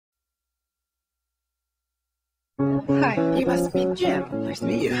Hi, you must be Jim. Nice to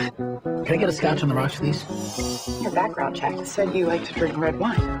meet you. Can I get a scotch on the rocks, please? Your background check said you like to drink red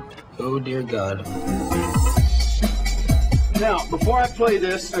wine. Oh, dear God. Now, before I play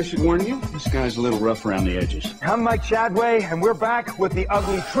this, I should warn you, this guy's a little rough around the edges. I'm Mike Chadway, and we're back with the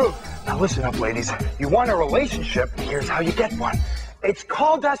ugly truth. Now listen up, ladies. You want a relationship? Here's how you get one. It's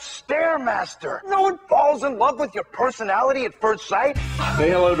called a Stairmaster. No one falls in love with your personality at first sight.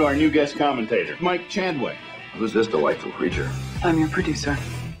 Say hello to our new guest commentator, Mike Chadway. Who's this delightful creature? I'm your producer.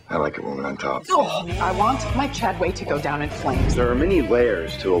 I like a woman on top. Oh, I want Mike Chadway to go down in flames. There are many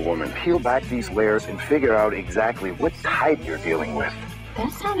layers to a woman. Peel back these layers and figure out exactly what type you're dealing with.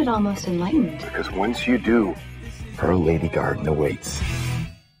 That sounded almost enlightened. Because once you do, her lady garden awaits.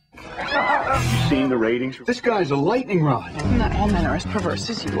 You seen the ratings? This guy's a lightning rod. Not all men are as perverse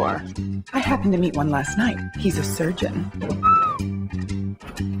as you are. I happened to meet one last night. He's a surgeon.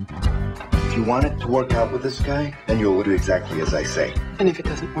 If you want it to work out with this guy, then you'll do exactly as I say. And if it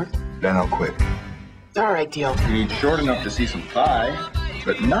doesn't work? Then I'll quit. All right, deal. You need short enough to see some thigh,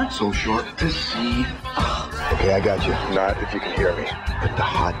 but not so short to see. Okay, I got you. Not if you can hear me. Put the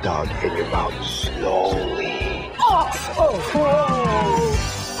hot dog in your mouth slowly.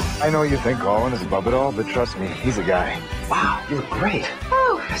 I know you think Colin is above it all, but trust me, he's a guy. Wow, you look great.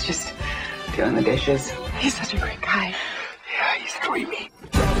 Oh, I was just doing the dishes. He's such a great guy. Yeah, he's dreamy.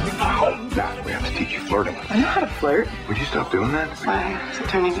 Oh, now we have to teach you flirting. I know how to flirt. Would you stop doing that? Why? Is it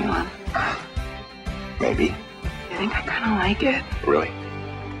turning you on? Maybe. I think I kind of like it. Really?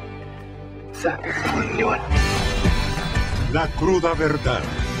 Sucker. Do it. La Cruda Verdad.